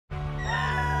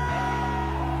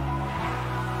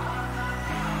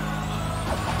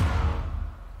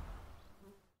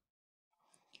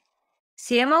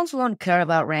CMOs won't care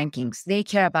about rankings. They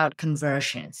care about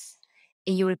conversions.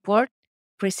 In your report,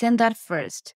 present that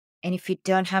first. And if you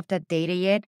don't have that data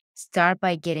yet, start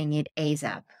by getting it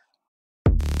ASAP.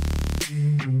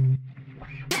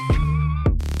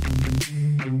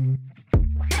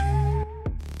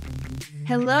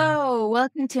 Hello,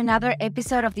 welcome to another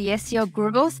episode of the SEO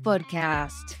Growth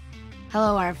Podcast.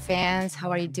 Hello, our fans. How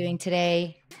are you doing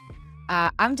today?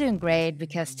 I'm doing great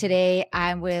because today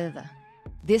I'm with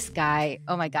this guy.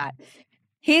 Oh my God.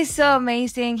 He's so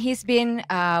amazing. He's been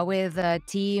with the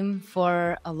team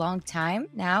for a long time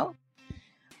now.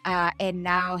 And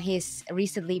now he's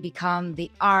recently become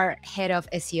our head of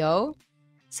SEO.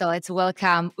 So let's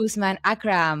welcome Usman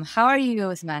Akram. How are you,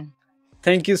 Usman?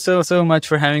 Thank you so much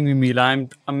for having me, Mila. I'm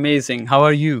amazing. How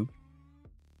are you?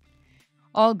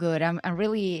 All good. I'm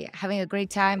really having a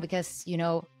great time because,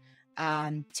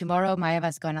 tomorrow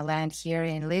Maeva's going to land here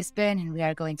in Lisbon and we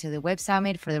are going to the Web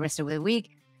Summit for the rest of the week.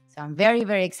 So I'm very,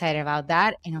 very excited about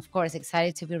that. And of course,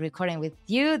 excited to be recording with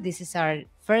you. This is our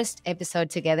first episode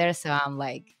together. So I'm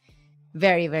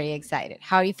very, very excited.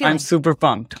 How are you feeling? I'm super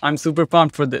pumped.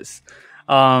 For this.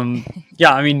 For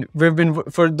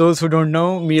those who don't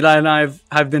know, Mila and I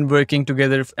have been working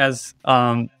together as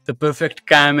the perfect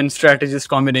CAM and strategist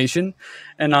combination.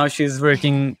 And now she's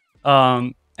working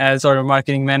as our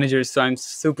marketing manager. So I'm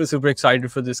super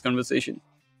excited for this conversation.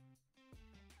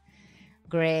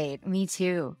 Great. Me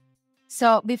too.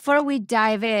 So before we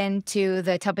dive into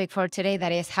the topic for today,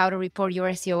 that is how to report your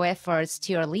SEO efforts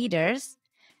to your leaders,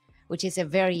 which is a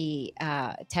very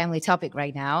timely topic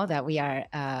right now that we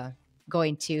are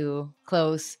going to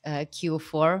close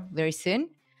Q4 very soon.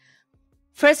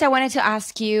 First, I wanted to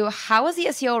ask you, how was the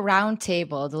SEO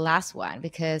roundtable, the last one?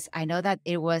 Because I know that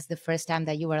it was the first time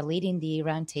that you were leading the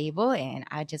roundtable, and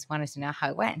I just wanted to know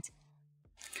how it went.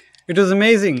 It was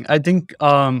amazing. I think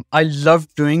I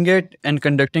loved doing it and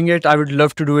conducting it. I would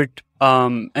love to do it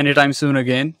anytime soon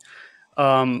again.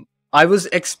 I was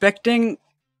expecting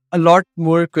a lot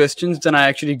more questions than I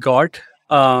actually got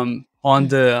on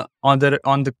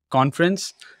the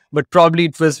conference, but probably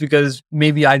it was because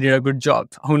maybe I did a good job.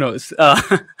 Who knows? Let's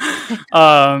say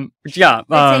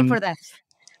for that.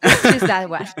 Let's choose that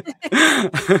one.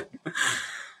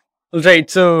 Right.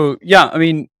 So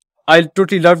I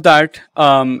totally loved that,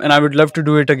 and I would love to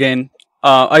do it again.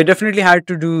 I definitely had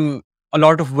to do a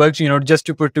lot of work, just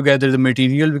to put together the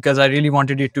material because I really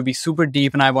wanted it to be super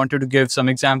deep, and I wanted to give some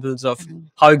examples of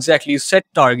how exactly you set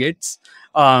targets,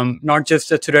 not just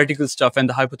the theoretical stuff and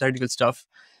the hypothetical stuff.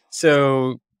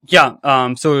 So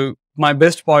so my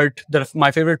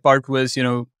favorite part was,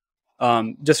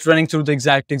 just running through the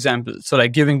exact examples. So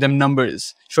giving them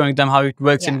numbers, showing them how it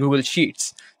works in Google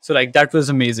Sheets. So that was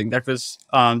amazing. That was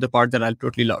the part that I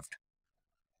totally loved.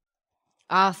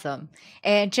 Awesome.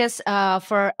 And just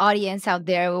for audience out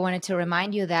there, we wanted to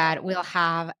remind you that we'll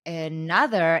have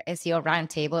another SEO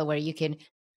roundtable where you can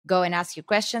go and ask your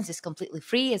questions. It's completely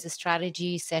free. It's a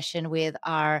strategy session with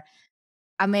our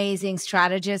amazing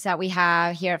strategists that we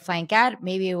have here at Flying Cat.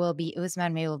 Maybe it will be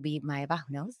Usman, maybe it will be Maeva,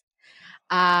 who knows?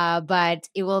 But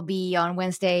it will be on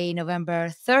Wednesday, November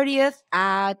 30th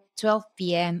at 12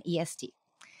 p.m. EST.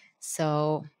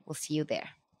 So we'll see you there.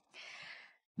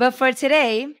 But for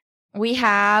today, we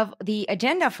have the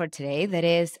agenda for today, that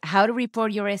is how to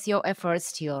report your SEO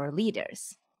efforts to your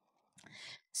leaders.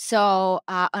 So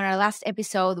on our last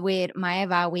episode with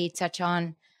Maeva, we touched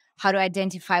on how to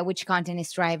identify which content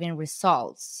is driving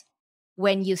results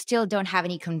when you still don't have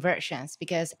any conversions,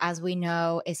 because as we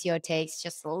know, SEO takes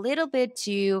just a little bit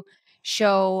to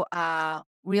show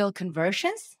real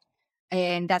conversions,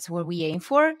 and that's what we aim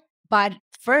for. But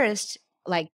first,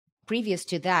 previous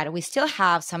to that, we still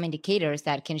have some indicators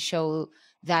that can show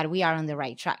that we are on the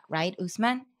right track, right,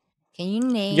 Usman? Can you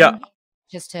name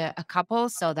just a couple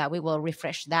so that we will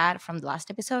refresh that from the last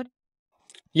episode?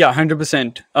 Yeah,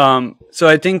 100%. So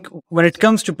I think when it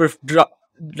comes to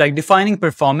defining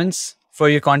performance for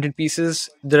your content pieces,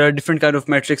 there are different kind of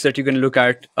metrics that you can look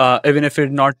at, even if you're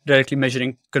not directly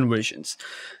measuring conversions.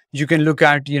 You can look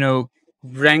at,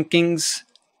 rankings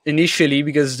initially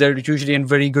because they're usually a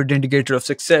very good indicator of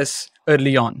success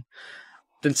early on.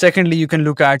 Then secondly, you can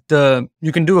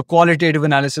do a qualitative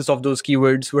analysis of those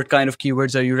keywords. What kind of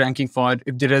keywords are you ranking for?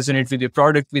 If they resonate with your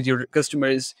product, with your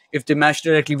customers, if they match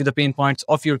directly with the pain points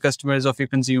of your customers, of your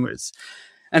consumers.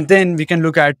 And then we can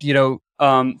look at,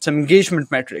 some engagement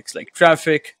metrics like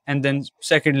traffic. And then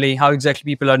secondly, how exactly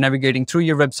people are navigating through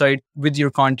your website with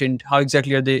your content. How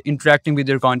exactly are they interacting with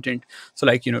your content? So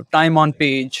time on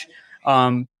page,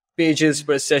 pages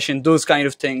per session, those kind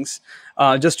of things,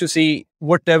 just to see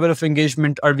what level of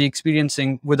engagement are we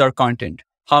experiencing with our content,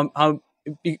 how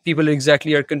people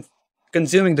exactly are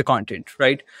consuming the content,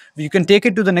 right? You can take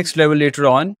it to the next level later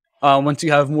on, once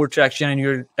you have more traction and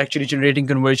you're actually generating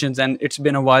conversions, and it's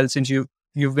been a while since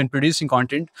you've been producing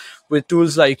content with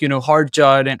tools like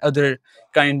Hotjar and other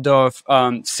kind of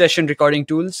session recording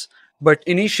tools. But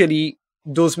initially,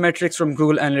 those metrics from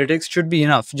Google Analytics should be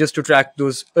enough just to track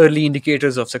those early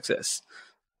indicators of success.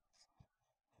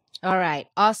 All right,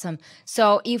 awesome.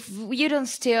 So if you don't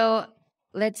still,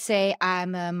 let's say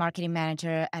I'm a marketing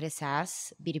manager at a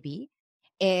SaaS B2B,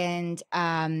 and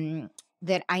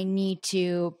that I need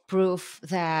to prove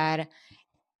that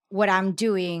what I'm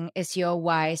doing SEO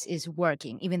wise is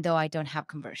working, even though I don't have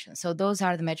conversion. So those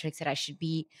are the metrics that I should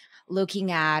be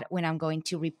looking at when I'm going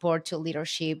to report to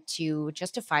leadership to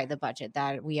justify the budget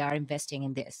that we are investing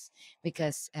in this,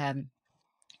 because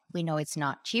we know it's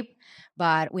not cheap,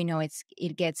 but we know it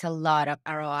gets a lot of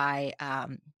ROI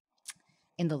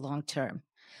in the long term.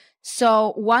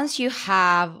 So once you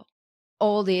have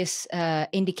all these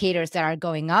indicators that are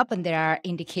going up and they are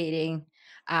indicating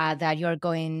that you're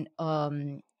going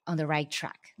on the right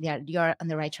track, you're on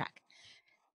the right track.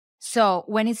 So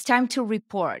when it's time to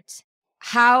report,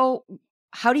 how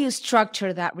do you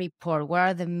structure that report? What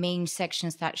are the main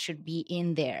sections that should be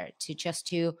in there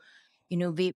to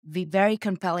be very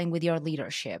compelling with your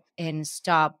leadership and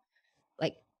stop,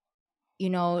 like,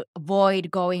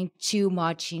 avoid going too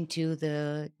much into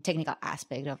the technical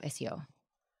aspect of SEO?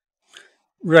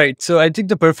 Right. So I think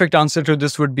the perfect answer to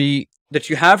this would be that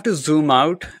you have to zoom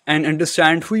out and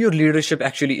understand who your leadership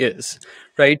actually is,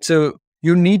 right? So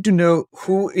you need to know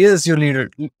who is your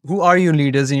leader, who are your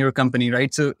leaders in your company,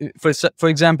 right? So for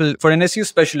example, for an SEO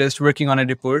specialist working on a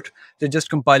report, they're just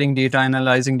compiling data,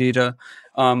 analyzing data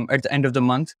at the end of the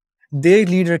month. Their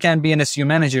leader can be an SEO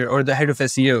manager or the head of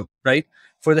SEO, right?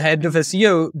 For the head of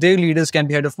SEO, their leaders can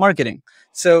be head of marketing.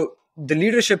 So the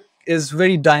leadership is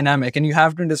very dynamic, and you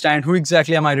have to understand who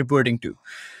exactly am I reporting to.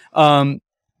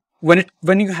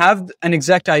 When you have an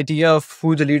exact idea of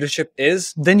who the leadership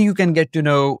is, then you can get to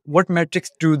know what metrics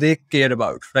do they care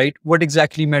about, right? What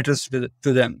exactly matters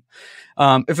to them.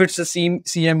 If it's a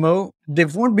CMO, they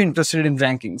won't be interested in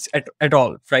rankings at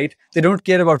all, right? They don't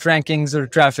care about rankings or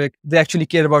traffic. They actually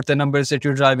care about the numbers that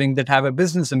you're driving that have a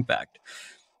business impact.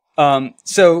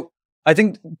 So I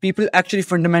think people actually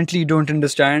fundamentally don't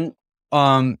understand.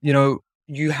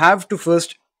 You have to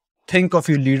first think of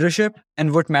your leadership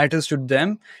and what matters to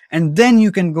them, and then you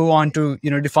can go on to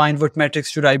define what metrics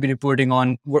should I be reporting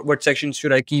on, what sections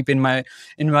should I keep in my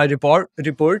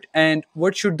report, and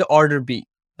what should the order be,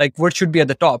 like what should be at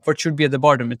the top, what should be at the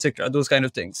bottom, etc. Those kind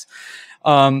of things.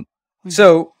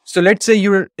 So let's say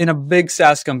you're in a big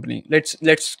SaaS company.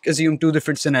 Let's assume two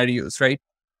different scenarios, right?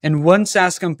 In one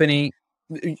SaaS company,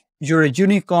 you're a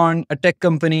unicorn, a tech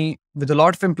company with a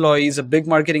lot of employees, a big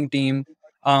marketing team,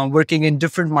 working in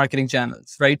different marketing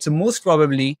channels, right? So most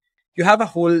probably you have a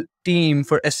whole team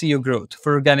for SEO growth,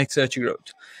 for organic search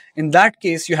growth. In that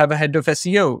case, you have a head of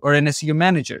SEO or an SEO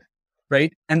manager,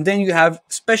 right? And then you have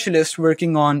specialists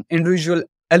working on individual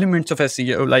elements of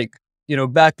SEO, like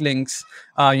backlinks,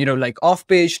 like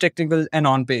off-page technical and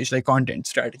on-page like content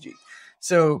strategy.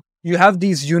 So you have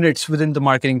these units within the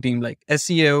marketing team, like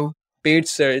SEO, paid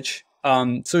search,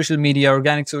 social media,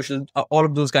 organic social, all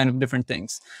of those kind of different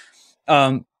things.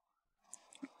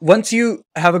 Once you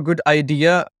have a good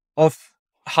idea of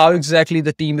how exactly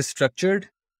the team is structured,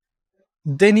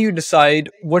 then you decide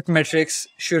what metrics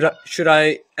should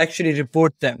I actually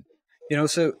report them.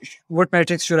 So what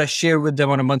metrics should I share with them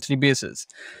on a monthly basis?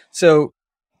 So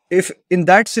if in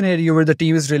that scenario where the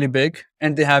team is really big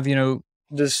and they have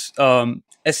this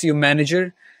SEO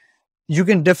manager, you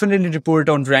can definitely report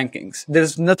on rankings.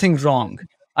 There's nothing wrong.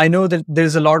 I know that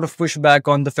there's a lot of pushback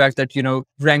on the fact that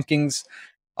rankings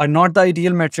are not the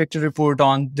ideal metric to report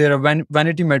on. They're a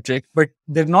vanity metric, but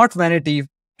they're not vanity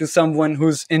to someone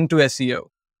who's into SEO,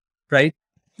 right?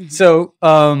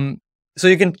 Mm-hmm. So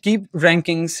you can keep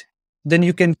rankings, then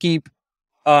you can keep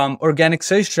organic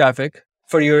search traffic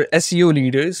for your SEO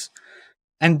leaders,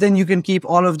 and then you can keep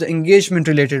all of the engagement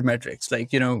related metrics,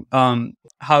 like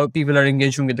how people are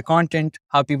engaging with the content,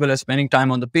 how people are spending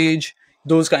time on the page,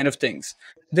 those kind of things.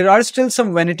 There are still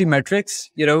some vanity metrics,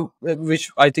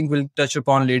 which I think we'll touch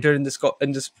upon later in this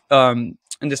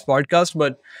podcast.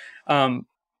 But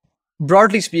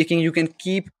broadly speaking, you can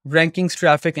keep rankings,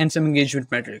 traffic, and some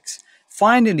engagement metrics.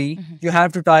 Finally, you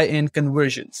have to tie in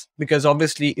conversions, because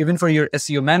obviously, even for your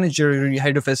SEO manager or your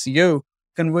head of SEO,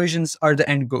 conversions are the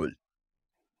end goal.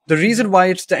 The reason why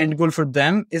it's the end goal for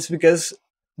them is because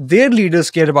their leaders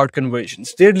care about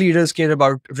conversions. Their leaders care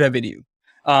about revenue.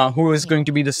 Who is going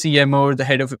to be the CMO or the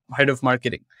head of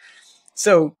marketing?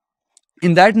 So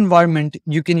In that environment,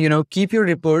 you can, keep your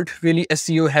report really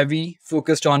SEO heavy,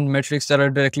 focused on metrics that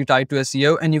are directly tied to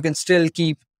SEO, and you can still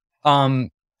um,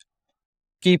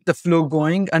 keep the flow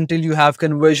going until you have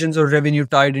conversions or revenue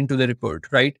tied into the report,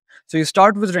 right? So you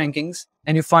start with rankings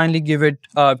and you finally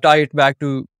tie it back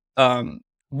to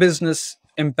business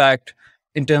impact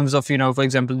in terms of, for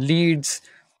example, leads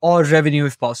or revenue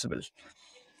if possible.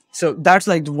 So that's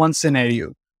like one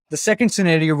scenario. The second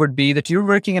scenario would be that you're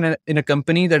working in a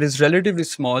company that is relatively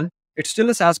small. It's still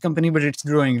a SaaS company, but it's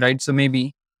growing, right? So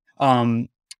um,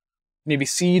 maybe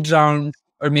seed round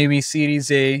or maybe series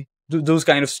A, those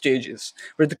kind of stages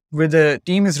where the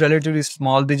team is relatively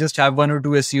small. They just have one or two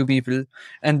SEO people,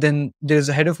 and then there's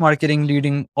a head of marketing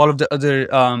leading all of the other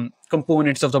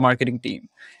components of the marketing team.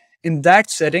 In that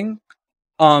setting,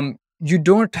 you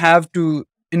don't have to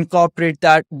incorporate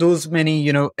those many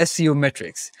SEO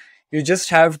metrics. You just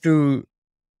have to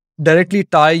directly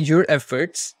tie your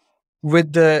efforts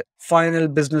with the final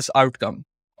business outcome.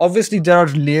 Obviously, there are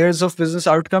layers of business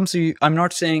outcomes. So I'm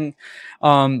not saying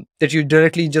that you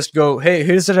directly just go, hey,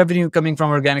 here's the revenue coming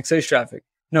from organic search traffic.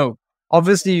 No,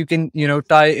 obviously you can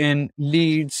tie in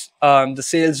leads, the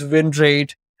sales win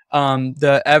rate,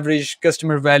 the average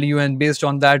customer value, and based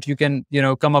on that you can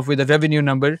come up with a revenue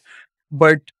number.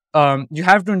 But you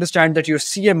have to understand that your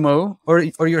CMO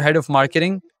or your head of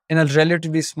marketing in a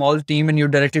relatively small team, and you're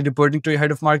directly reporting to your head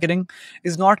of marketing,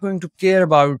 is not going to care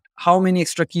about how many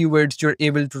extra keywords you're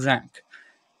able to rank.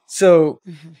 So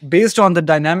based on the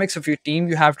dynamics of your team,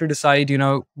 you have to decide,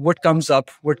 what comes up,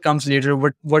 what comes later,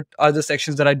 what are the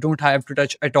sections that I don't have to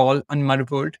touch at all on my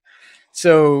report.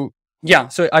 So yeah,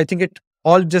 so I think it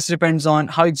all just depends on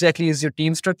how exactly is your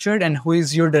team structured and who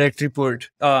is your direct report,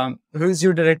 who is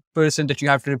your direct person that you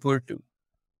have to report to.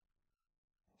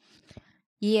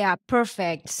 Yeah,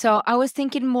 perfect. So I was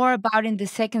thinking more about in the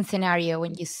second scenario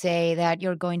when you say that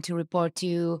you're going to report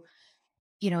to,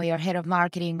 your head of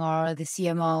marketing or the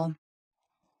CMO.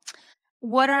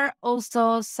 What are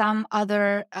also some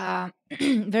other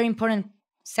very important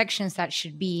sections that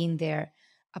should be in there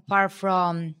apart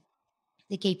from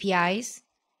the KPIs?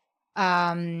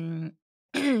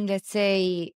 Let's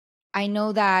say I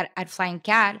know that at Flying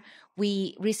Cat,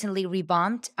 we recently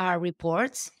revamped our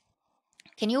reports.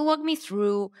 Can you walk me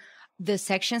through the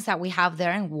sections that we have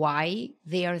there and why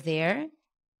they are there?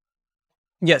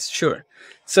 Yes, sure.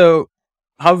 So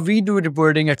how we do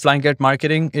reporting at Flying Cat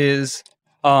Marketing is,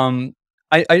 um,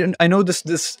 I know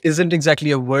this isn't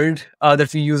exactly a word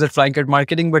that we use at Flying Cat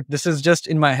Marketing, but this is just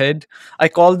in my head. I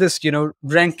call this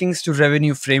rankings to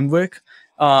revenue framework.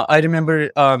 I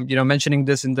remember mentioning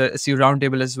this in the SEO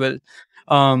roundtable as well.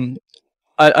 Um,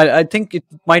 I think it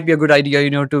might be a good idea,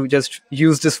 to just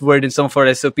use this word in some of our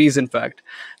SOPs, in fact.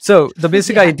 So the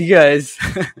basic Yeah. idea is,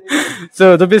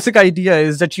 so the basic idea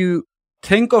is that you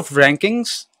think of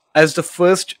rankings as the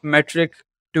first metric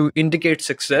to indicate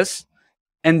success.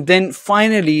 And then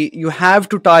finally, you have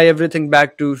to tie everything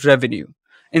back to revenue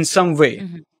in some way,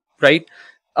 Mhm. right?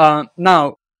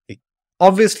 Now,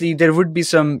 obviously there would be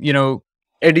some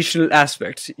additional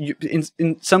aspects.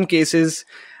 In some cases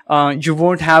you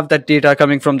won't have that data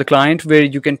coming from the client where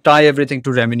you can tie everything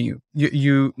to revenue.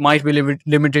 You might be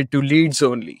limited to leads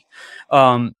only.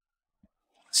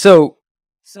 So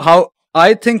how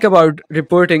I think about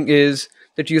reporting is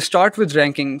that you start with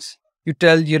rankings. You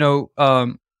tell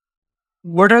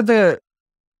what are the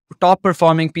top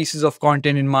performing pieces of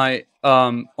content in my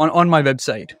on my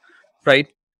website, right?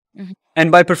 Mhm.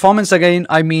 And by performance, again,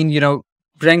 I mean,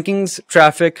 rankings,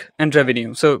 traffic, and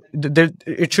revenue. So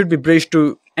it should be bridged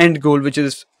to end goal, which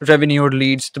is revenue or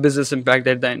leads, the business impact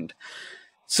at the end.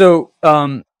 So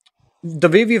the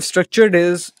way we've structured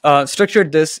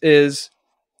this is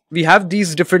we have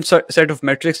these different set of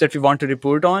metrics that we want to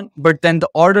report on, but then the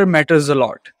order matters a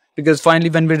lot, because finally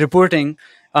when we're reporting,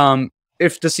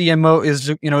 if the CMO is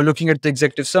looking at the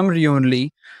executive summary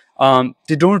only,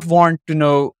 they don't want to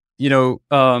know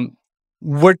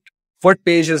what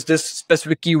page is this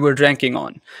specific keyword ranking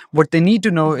on. What they need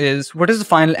to know Mhm. is what is the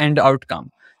final end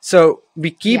outcome. So we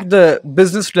Yeah. keep the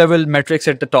business level metrics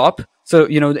at the top. So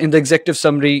in the executive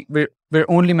summary, we're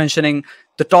only mentioning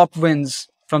the top wins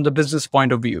from the business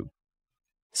point of view.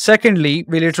 Secondly,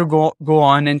 we later go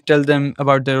on and tell them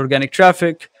about the organic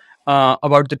traffic,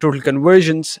 about the total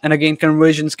conversions, and again,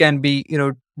 conversions can be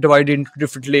divided into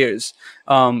different layers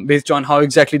based on how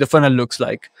exactly the funnel looks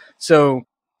like. So,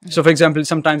 Mhm. for example,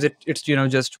 sometimes it's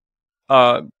just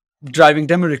uh, driving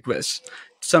demo requests.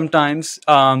 Sometimes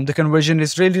the conversion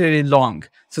is really long,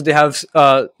 so they have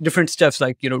different steps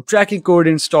like tracking code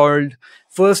installed,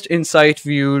 first insight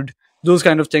viewed, those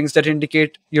kind of things that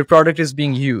indicate your product is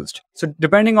being used. So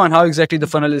depending on how exactly the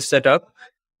funnel is set up,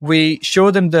 we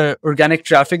show them the organic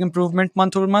traffic improvement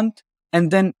month over month,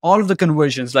 and then all of the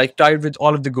conversions like tied with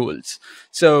all of the goals.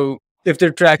 So if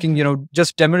they're tracking,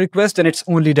 just demo request, then it's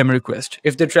only demo request.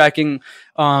 If they're tracking,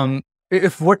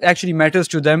 if what actually matters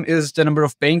to them is the number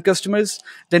of paying customers,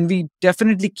 then we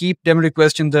definitely keep demo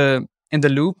request in the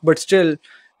loop, but still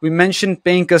we mention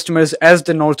paying customers as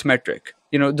the north metric,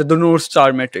 the north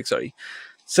star metric, sorry.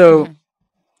 So Mhm.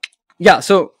 yeah,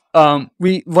 so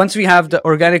we once we have the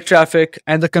organic traffic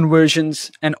and the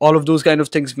conversions and all of those kind of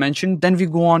things mentioned, then we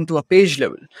go on to a page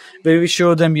level where we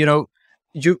show them,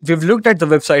 we've looked at the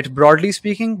website broadly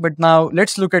speaking, but now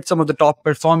let's look at some of the top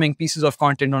performing pieces of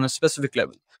content on a specific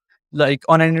level, like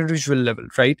on an individual level,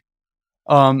 right?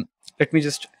 um Let me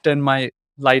just turn my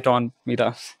light on,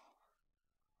 Mira.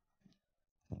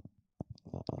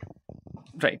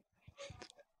 Right.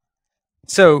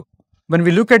 So when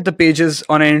we look at the pages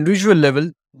on an individual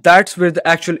level, that's where the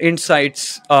actual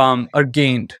insights are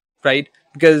gained, right?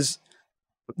 Because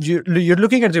you're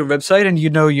looking at your website and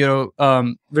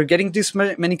we're getting this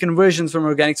many conversions from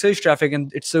organic search traffic,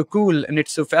 and it's so cool and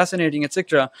it's so fascinating,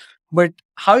 etc. But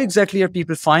how exactly are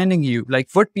people finding you? Like,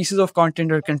 what pieces of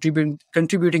content are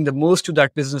contributing the most to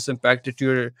that business impact that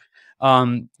you're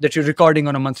recording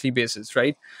on a monthly basis,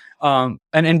 right?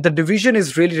 And the division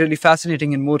is really, really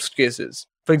fascinating in most cases.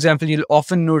 For example, you'll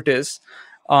often notice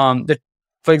that,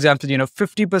 for example,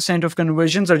 50% of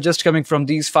conversions are just coming from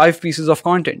these 5 pieces of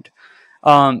content.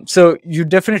 So you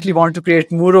definitely want to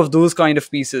create more of those kind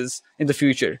of pieces in the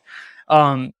future.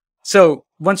 So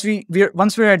once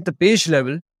we're at the page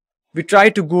level, we try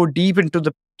to go deep into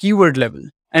the keyword level.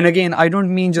 And again, I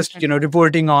don't mean just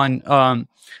reporting on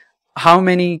how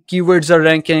many keywords are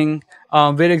ranking,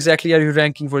 where exactly are you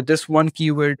ranking for this one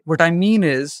keyword. What I mean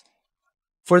is,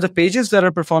 for the pages that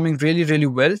are performing really, really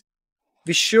well,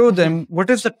 we show Mhm. them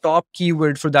what is the top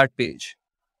keyword for that page.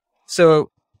 So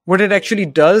what it actually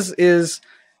does is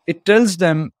it tells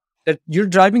them that you're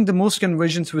driving the most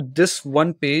conversions with this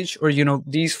one page, or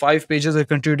these 5 pages are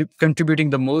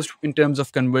contributing the most in terms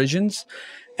of conversions,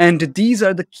 and these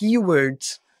are the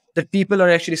keywords that people are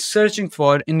actually searching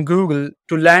for in Google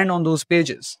to land on those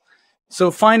pages. So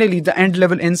finally, the end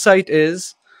level insight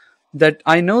is that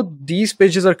I know these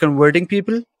pages are converting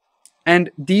people, and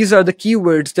these are the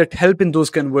keywords that help in those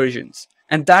conversions.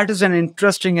 And that is an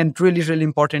interesting and really, really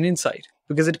important insight,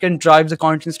 because it can drive the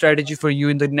content strategy for you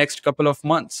in the next couple of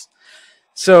months.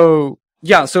 So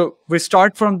yeah, so we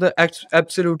start from the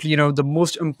absolutely, the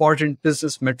most important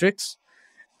business metrics.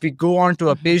 We go on to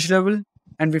a Mhm. page level,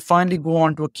 and we finally go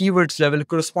on to a keywords level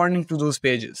corresponding to those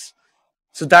pages.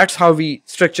 So that's how we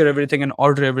structure everything and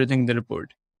order everything in the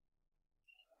report.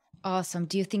 Awesome.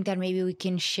 Do you think that maybe we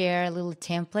can share a little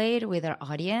template with our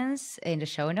audience in the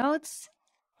show notes?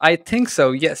 I think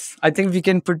so, yes. I think we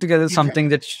can put together something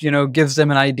that, gives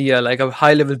them an idea, like a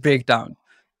high level breakdown.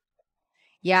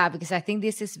 Yeah, because I think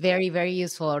this is very, very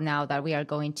useful now that we are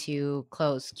going to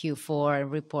close Q4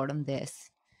 and report on this.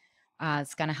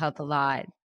 It's going to help a lot.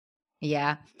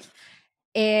 Yeah.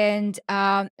 And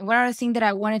one other thing that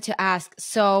I wanted to ask,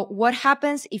 so what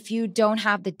happens if you don't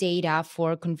have the data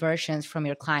for conversions from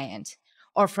your client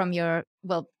or from your,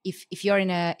 well, if you're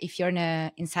in a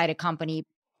inside a company,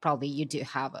 probably you do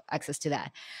have access to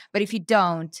that. But if you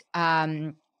don't,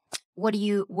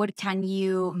 what can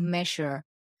you measure?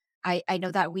 I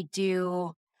know that we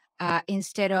do,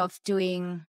 instead of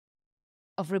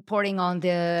reporting on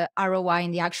the ROI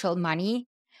and the actual money,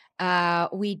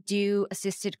 we do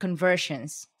assisted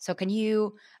conversions. So can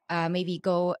you maybe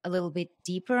go a little bit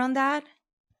deeper on that?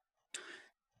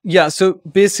 Yeah, so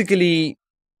basically,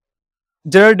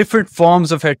 there are different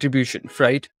forms of attribution,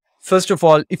 right? First of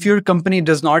all, if your company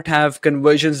does not have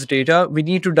conversions data, we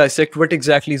need to dissect what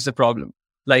exactly is the problem.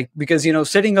 Like, because,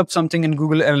 setting up something in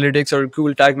Google Analytics or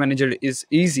Google Tag Manager is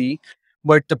easy,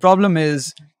 but the problem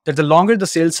is that the longer the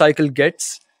sales cycle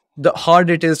gets, the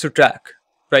harder it is to track,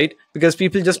 right? Because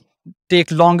people just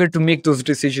take longer to make those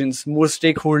decisions. More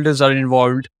stakeholders are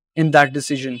involved in that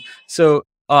decision. So,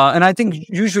 and I think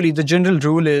usually the general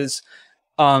rule is,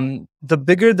 the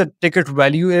bigger the ticket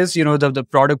value is, the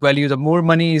product value, the more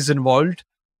money is involved,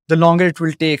 the longer it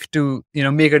will take to,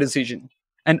 make a decision.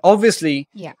 And obviously,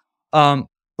 Yeah. um,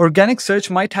 organic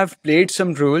search might have played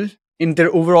some role in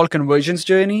their overall conversions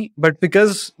journey, but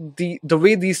because the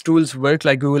way these tools work,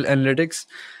 like Google Analytics,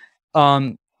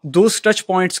 those touch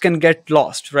points can get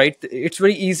lost, right? It's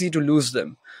very easy to lose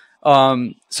them.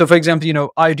 So for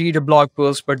example, I read a blog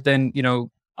post, but then,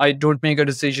 I don't make a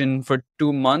decision for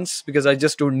 2 months because I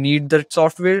just don't need that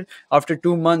software. After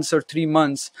 2 months or 3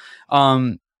 months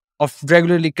of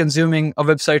regularly consuming a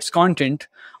website's content,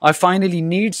 I finally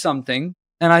need something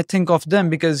and I think of them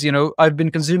because I've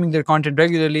been consuming their content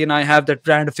regularly, and I have that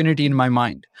brand affinity in my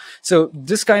mind. So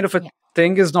this kind of a Yeah.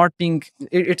 thing is not being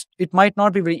it might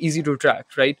not be very easy to track,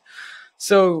 right?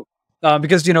 So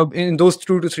because in those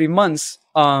 2 to 3 months,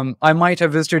 I might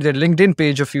have visited their LinkedIn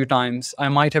page a few times, I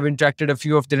might have interacted a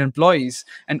few of their employees,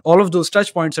 and all of those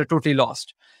touch points are totally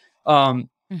lost. um,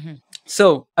 Hmm.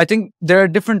 so I think there are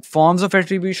different forms of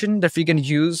attribution that we can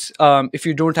use if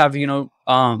you don't have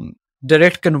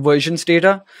direct conversions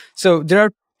data. So there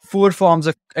are 4 forms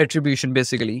of attribution,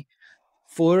 basically.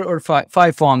 4 or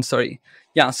 5 forms, sorry.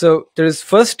 Yeah, so there's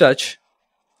first touch,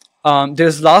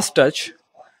 there's last touch,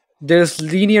 there's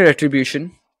linear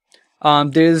attribution,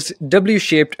 there's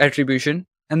W-shaped attribution,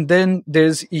 and then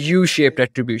there's U-shaped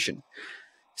attribution.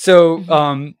 So,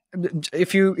 Hmm.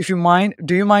 if you mind,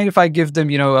 do you mind if I give them,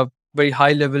 a very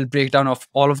high level breakdown of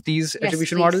all of these Yes,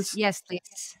 attribution please. models? Yes,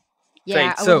 please. Yeah,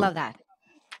 Right. I would So love that.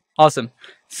 awesome.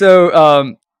 So,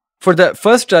 for the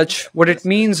first touch, what it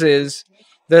means is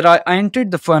that I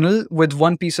entered the funnel with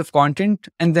one piece of content,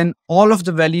 and then all of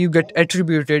the value get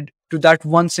attributed to that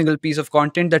one single piece of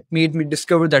content that made me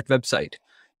discover that website,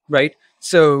 right?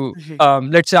 So, Hmm.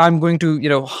 let's say I'm going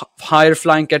to, hire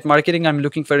flying cat marketing. I'm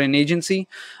looking for an agency.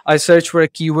 I search for a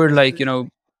keyword like,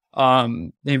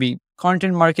 maybe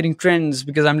content marketing trends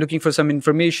because I'm looking for some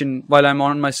information while I'm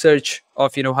on my search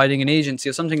of, hiring an agency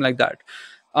or something like that.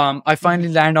 I finally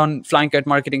Hmm. land on Flying Cat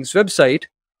Marketing's website.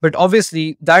 But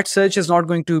obviously, that search is not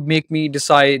going to make me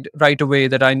decide right away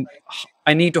that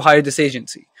I need to hire this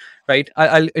agency, right?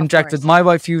 I'll Of interact with course. my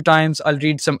wife a few times. I'll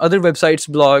read some other websites,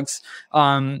 blogs.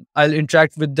 I'll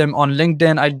interact with them on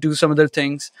LinkedIn. I'll do some other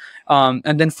things,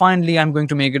 and then finally, I'm going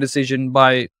to make a decision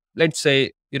by, let's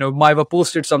say, Maiva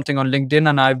posted something on LinkedIn,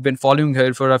 and I've been following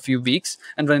her for a few weeks,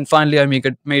 and then finally, I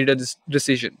made a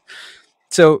decision.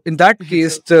 So in that Hmm.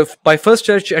 case, by first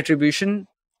search attribution,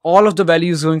 all of the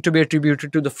value is going to be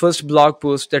attributed to the first blog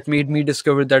post that made me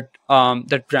discover that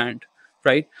brand,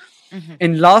 right? Hmm.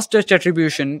 In last touch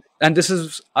attribution, and this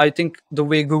is, I think, the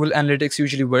way Google Analytics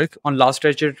usually work on last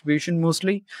touch attribution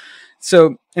mostly.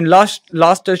 So in last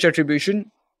touch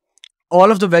attribution,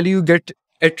 all of the value get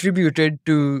attributed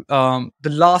to the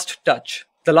last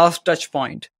touch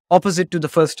point, opposite to the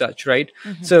first touch, right?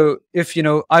 Hmm. So if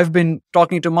I've been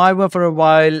talking to Maiva for a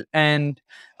while, and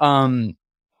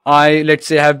I, let's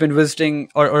say, have been visiting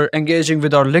or engaging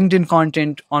with our LinkedIn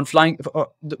content on Flying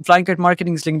Cat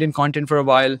Marketing's LinkedIn content for a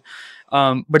while,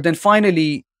 but then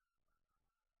finally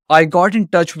I got in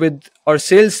touch with our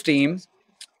sales team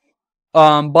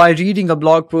by reading a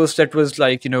blog post that was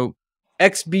like,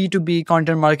 X B2B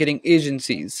content marketing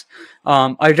agencies.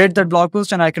 I read that blog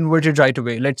post and I converted right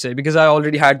away, let's say, because I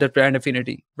already had that brand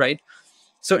affinity, right?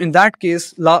 So in that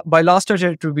case, by last touch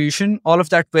attribution, all of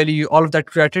that value, all of that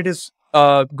credit is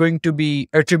going to be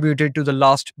attributed to the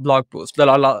last blog post,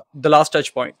 the last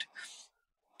touch point.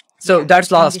 So Yeah.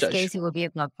 that's In last this touch. case, it will be a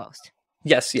blog post.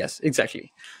 Yes, yes,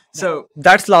 exactly. Yeah. So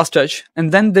that's last touch.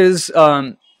 And then there's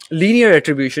linear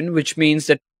attribution, which means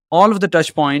that all of the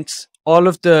touch points, all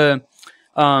of the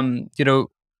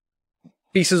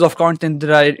pieces of content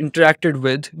that I interacted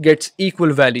with gets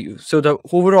equal value. So the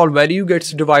overall value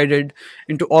gets divided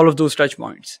into all of those touch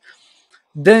points.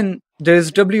 Then there's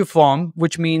W form,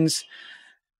 which means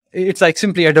it's like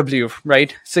simply a W,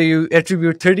 right? So you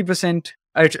attribute 30%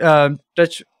 touch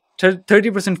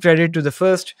 30% credit to the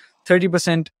first,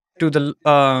 30% to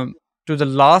the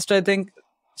last, I think.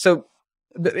 So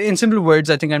in simple words,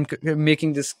 I think I'm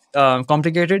making this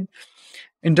complicated.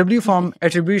 In W Hmm. form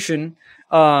attribution,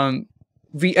 um,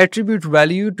 we attribute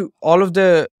value to all of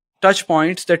the touch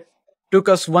points that took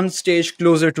us one stage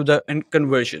closer to the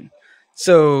conversion.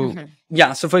 So Hmm.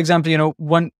 yeah, so for example,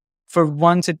 one for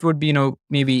once it would be,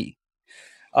 maybe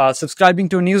subscribing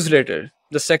to a newsletter.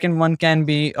 The second one can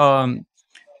be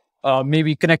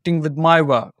maybe connecting with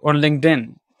Maiwa on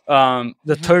LinkedIn. The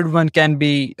Hmm. third one can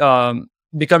be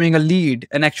becoming a lead,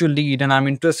 an actual lead, and I'm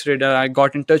interested. And I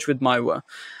got in touch with Maiwa.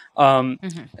 Um,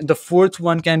 Hmm. the fourth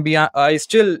one can be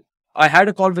I had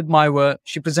a call with Maiwa.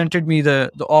 She presented me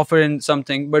the offer and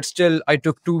something, but still I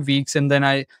took 2 weeks, and then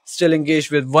I still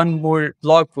engaged with one more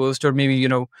blog post, or maybe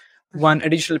one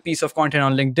additional piece of content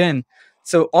on LinkedIn.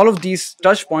 So all of these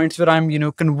touch points where I'm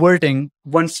converting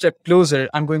one step closer,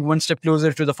 I'm going one step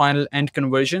closer to the final end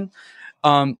conversion.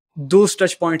 Those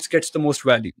touch points gets the most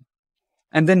value.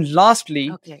 And then lastly,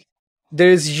 Okay. there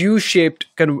is U-shaped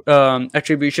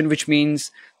attribution, which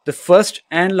means the first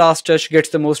and last touch gets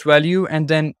the most value, and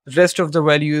then rest of the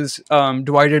value is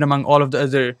divided among all of the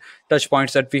other touch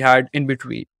points that we had in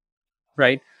between,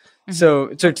 right? Hmm. So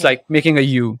it's Okay. like making a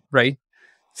U, right?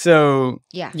 So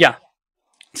Yeah. yeah.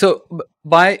 So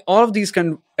by all of these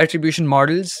kind of attribution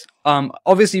models,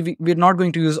 obviously we're not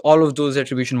going to use all of those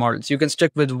attribution models. You can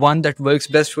stick with one that works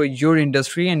best for your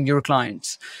industry and your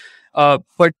clients.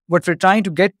 But what we're trying to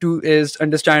get to is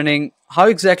understanding how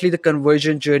exactly the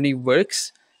conversion journey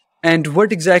works, and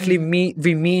what exactly Hmm.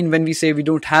 we mean when we say we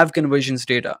don't have conversions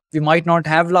data. We might not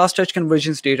have last touch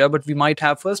conversions data, but we might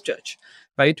have first touch,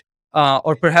 right?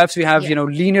 Or perhaps we have, Yeah.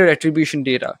 linear attribution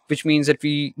data, which means that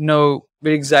we know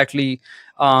where exactly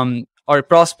our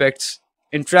prospects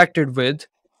interacted with,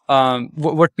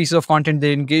 what piece of content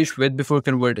they engaged with before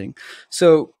converting.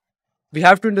 So we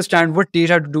have to understand what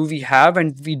data do we have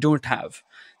and we don't have.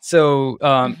 So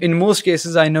Hmm. in most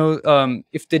cases, I know,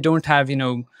 if they don't have,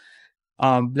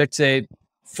 let's say,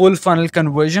 full funnel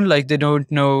conversion, like they don't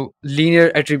know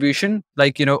linear attribution,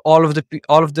 like, all of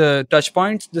the touch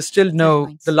points, they still Touch know the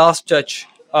points. last touch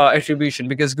attribution,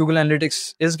 because Google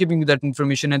Analytics is giving you that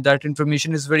information, and that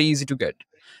information is very easy to get.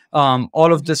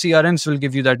 All of the Hmm. CRMs will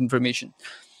give you that information.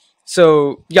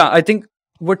 So yeah, I think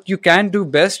what you can do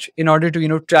best in order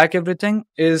to, track everything,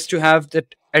 is to have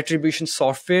that attribution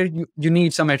software. You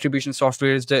need some attribution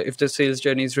software if the sales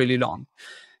journey is really long.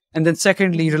 And then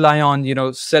secondly, Hmm. rely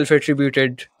on,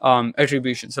 self-attributed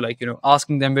attribution. So, like,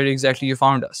 asking them where exactly you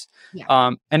found us.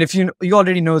 Yeah. And if you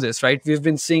already know this, right? We've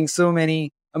been seeing so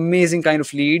many amazing kind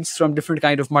of leads from different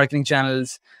kind of marketing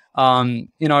channels,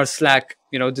 in our Slack.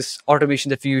 This automation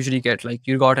that we usually get, like,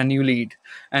 you got a new lead,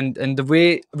 and the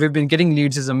way we've been getting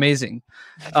leads is amazing,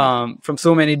 from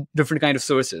so many different kind of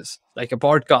sources, like a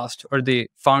podcast, or they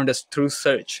found us through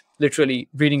search, literally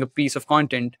reading a piece of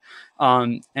content,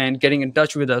 and getting in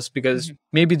touch with us because Hmm.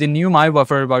 maybe they knew my work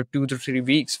for about 2 to 3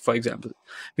 weeks, for example.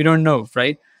 We don't know,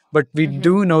 right? But we Hmm.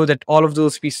 do know that all of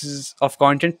those pieces of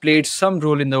content played some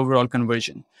role in the overall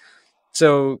conversion.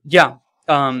 So yeah,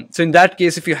 so in that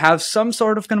case, if you have some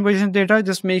sort of conversion data,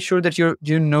 just make sure that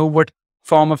you know what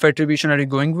form of attribution are you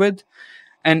going with.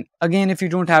 And again, if you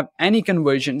don't have any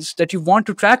conversions, that you want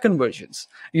to track conversions,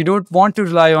 you don't want to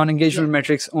rely on Yeah. engagement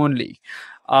metrics only.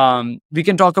 We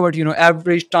can talk about,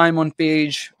 average time on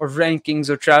page or rankings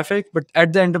or traffic, but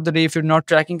at the end of the day, if you're not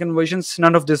tracking conversions,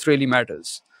 none of this really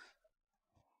matters.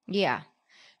 Yeah.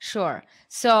 Sure.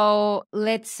 So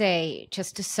let's say,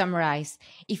 just to summarize,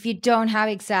 if you don't have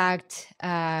exact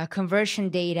conversion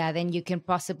data, then you can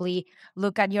possibly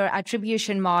look at your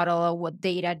attribution model, or what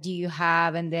data do you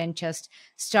have, and then just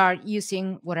start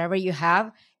using whatever you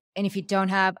have. And if you don't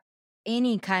have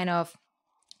any kind of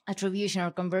attribution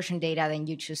or conversion data, then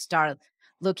you should start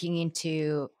looking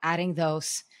into adding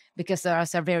those, because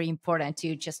those are very important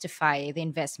to justify the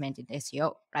investment in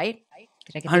SEO, right?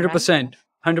 Did I get that right? 100%.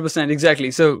 100%, exactly.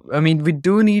 So I mean, we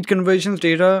do need conversions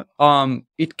data.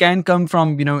 It can come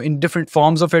from, in different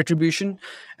forms of attribution,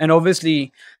 and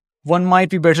obviously one might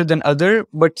be better than other,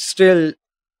 but still,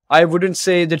 I wouldn't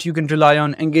say that you can rely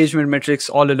on engagement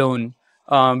metrics all alone,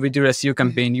 with your SEO Hmm.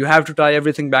 campaign. You have to tie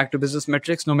everything back to business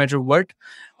metrics, no matter what.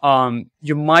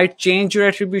 You might change your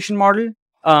attribution model.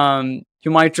 You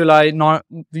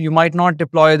might not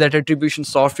deploy that attribution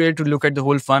software to look at the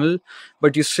whole funnel,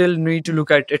 but you still need to look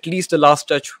at least the last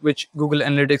touch, which Google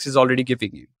Analytics is already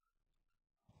giving you.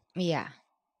 Yeah,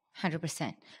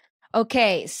 100%.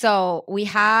 Okay, so we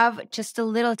have just a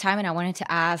little time, and I wanted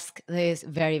to ask this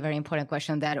very, very important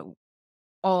question that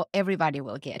all everybody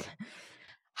will get.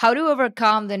 How to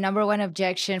overcome the number one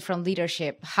objection from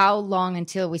leadership? How long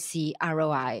until we see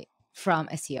ROI from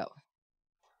SEO?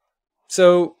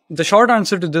 So the short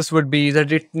answer to this would be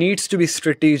that it needs to be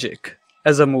strategic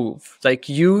as a move. Like,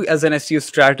 you as an SEO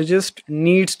strategist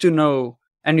needs to know,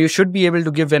 and you should be able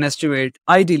to give an estimate,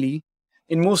 ideally,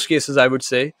 in most cases, I would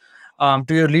say, to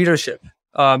your leadership,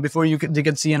 before they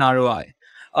can see an ROI.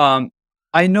 Um,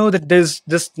 I know that there's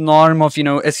this norm of,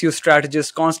 SEO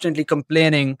strategists constantly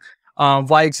complaining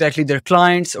why exactly their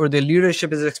clients or their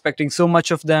leadership is expecting so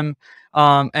much of them,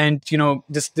 and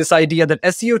this idea that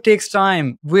SEO takes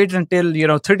time. Wait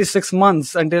until 36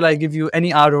 months until I give you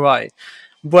any ROI,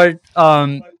 but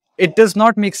it does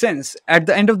not make sense. At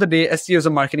the end of the day, SEO is a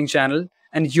marketing channel,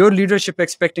 and your leadership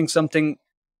expecting something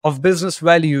of business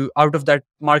value out of that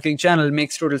marketing channel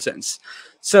makes total sense.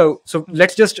 So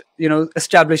let's just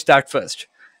establish that first.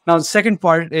 Now the second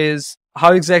part is,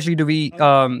 how exactly do we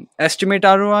estimate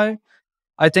ROI?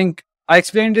 I think I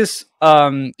explained this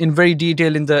in very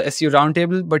detail in the SEO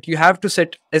roundtable, but you have to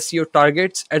set SEO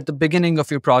targets at the beginning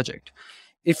of your project.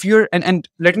 If you're and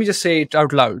let me just say it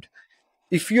out loud.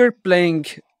 If you're playing,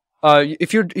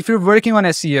 if you're working on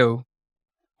SEO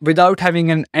without having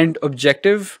an end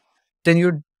objective, then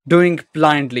you're doing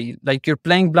blindly. Like you're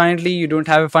playing blindly, you don't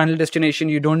have a final destination,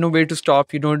 you don't know where to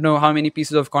stop, you don't know how many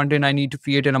pieces of content I need to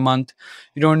create in a month,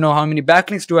 you don't know how many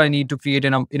backlinks do I need to create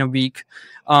in a week.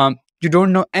 You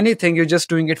don't know anything, you're just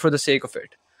doing it for the sake of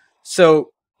it.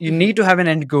 So you Hmm. need to have an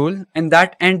end goal, and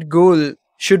that end goal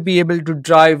should be able to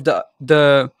drive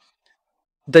the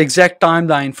exact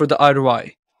timeline for the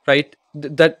ROI, right?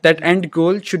 That end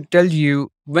goal should tell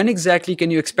you when exactly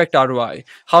can you expect ROI,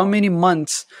 how many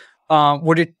months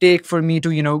would it take for me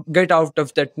to get out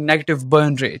of that negative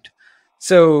burn rate.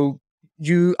 So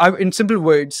in simple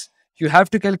words, you have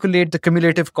to calculate the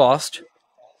cumulative cost,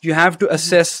 you have to Hmm.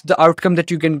 assess the outcome that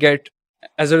you can get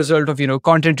as a result of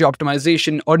content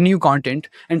optimization or new content,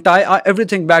 and tie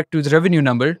everything back to the revenue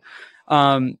number.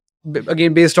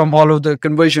 Again, based on all of the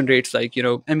conversion rates, like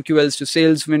MQLs to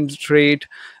sales win rate,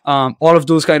 all of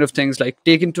those kind of things, like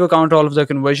take into account all of the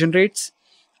conversion rates,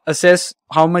 assess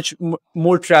how much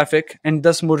more traffic and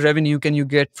thus more revenue can you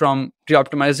get from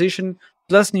re-optimization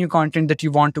plus new content that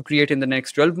you want to create in the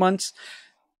next 12 months.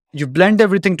 You blend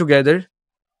everything together,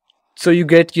 so you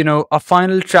get a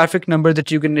final traffic number that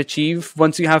you can achieve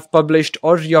once you have published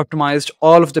or re-optimized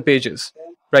all of the pages,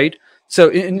 right? So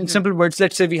in Hmm. simple words,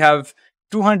 let's say we have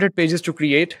 200 pages to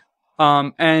create,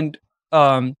 and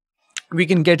we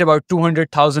can get about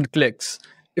 200,000 clicks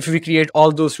if we create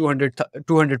all those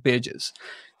 200 pages.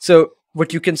 So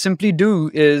what you can simply do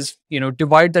is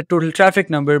divide that total traffic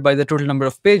number by the total number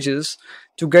of pages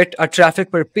to get a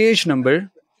traffic per page number,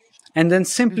 and then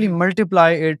simply Hmm.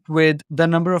 multiply it with the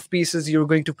number of pieces you're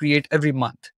going to create every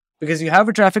month, because you have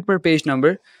a traffic per page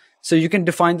number, so you can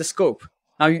define the scope.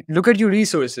 Now you look at your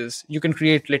resources, you can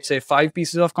create, let's say, 5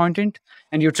 pieces of content,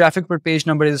 and your traffic per page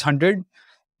number is 100.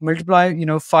 Multiply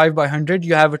 5 by 100,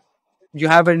 you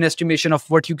have an estimation of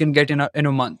what you can get in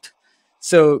a month.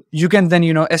 So you can then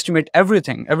estimate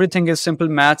everything is simple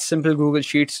math, simple Google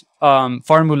Sheets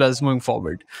formulas moving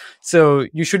forward. So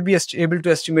you should be able to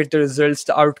estimate the results,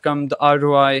 the outcome, the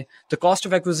ROI, the cost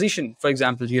of acquisition, for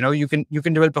example. You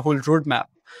can develop a whole roadmap.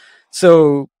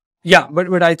 So yeah,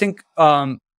 but I think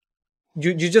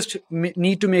you just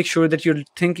need to make sure that you're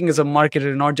thinking as a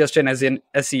marketer, not just as an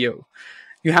SEO.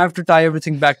 You have to tie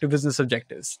everything back to business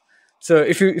objectives. So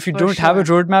if you For don't have a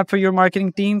sure. roadmap for your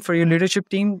marketing team, for your leadership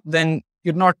team, then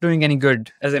you're not doing any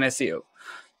good as an SEO.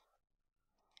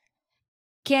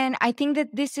 Ken, I think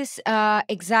that this is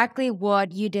exactly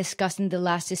what you discussed in the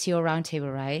last SEO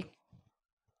roundtable, right?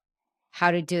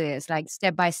 How to do this, like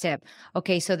step by step.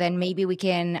 Okay, so then maybe we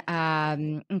can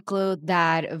include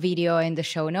that video in the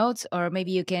show notes, or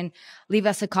maybe you can leave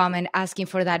us a comment asking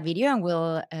for that video, and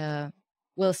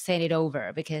we'll send it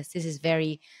over, because this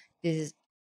is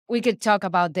we could talk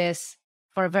about this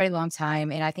for a very long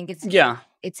time, and I think Yeah,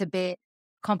 it's a bit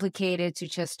complicated to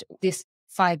just this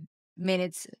 5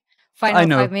 minutes, I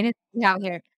final five know. minutes out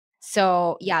here.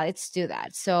 So yeah, let's do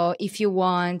that. So if you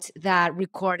want that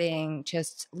recording,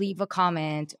 just leave a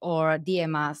comment or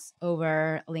DM us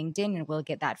over LinkedIn, and we'll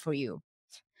get that for you.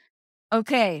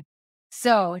 Okay,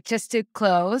 so just to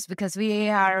close, because we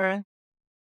are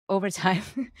over time,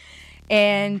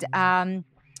 and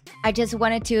I just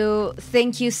wanted to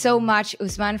thank you so much,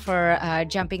 Usman, for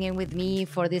jumping in with me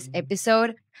for this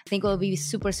episode. I think it will be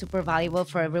super, super valuable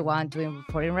for everyone doing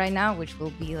reporting right now, which will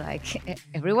be like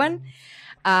everyone.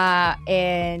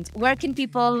 And where can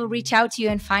people reach out to you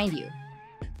and find you?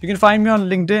 You can find me on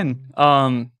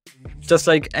LinkedIn, just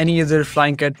like any other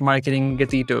flying cat marketing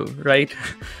gatito, right?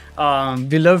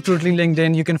 We love totally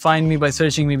LinkedIn. You can find me by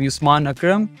searching maybe Usman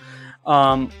Akram,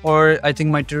 or I think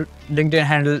my LinkedIn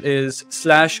handle is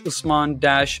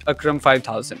 /Usman-Akram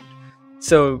 5000.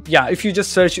 So yeah, if you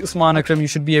just search Usman Akram, you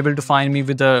should be able to find me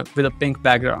with a pink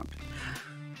background.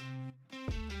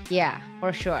 Yeah,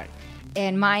 for sure.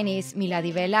 And mine is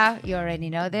Milady Vela. You already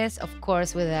know this, of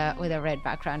course, with a red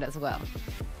background as well.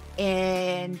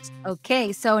 And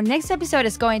okay, so next episode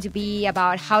is going to be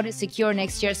about how to secure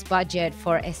next year's budget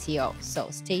for SEO. So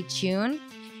stay tuned.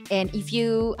 And if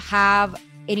you have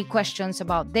any questions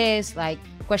about this, like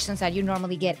questions that you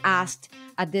normally get asked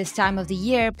at this time of the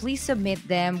year, please submit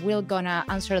them. We're gonna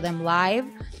answer them live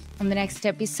on the next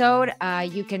episode.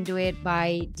 You can do it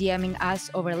by DMing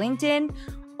us over LinkedIn,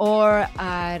 or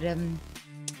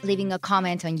leaving a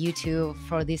comment on YouTube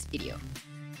for this video.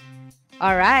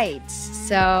 All right,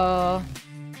 so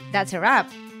that's a wrap.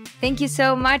 Thank you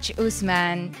so much,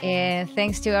 Usman, and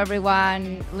thanks to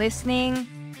everyone listening.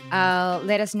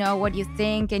 Let us know what you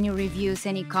think, any reviews,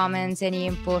 any comments, any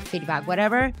input, feedback,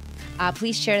 whatever.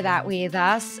 Please share that with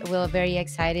us. We're very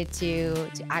excited to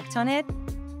act on it.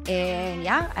 And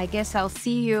yeah, I guess I'll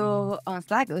see you on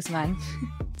Slack, Usman.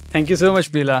 Thank you so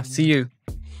much, Bila. See you.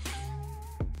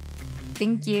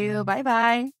 Thank you. Bye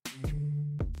bye.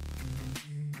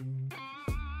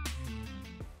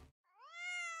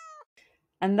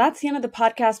 And that's the end of the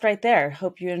podcast right there.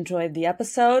 Hope you enjoyed the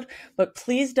episode, but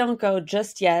please don't go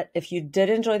just yet. If you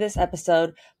did enjoy this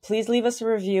episode, please leave us a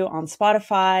review on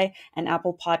Spotify and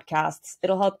Apple Podcasts.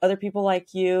 It'll help other people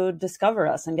like you discover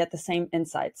us and get the same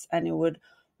insights, and it would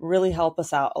really help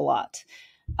us out a lot.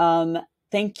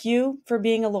 Thank you for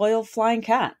being a loyal flying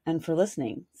cat and for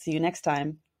listening. See you next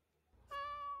time.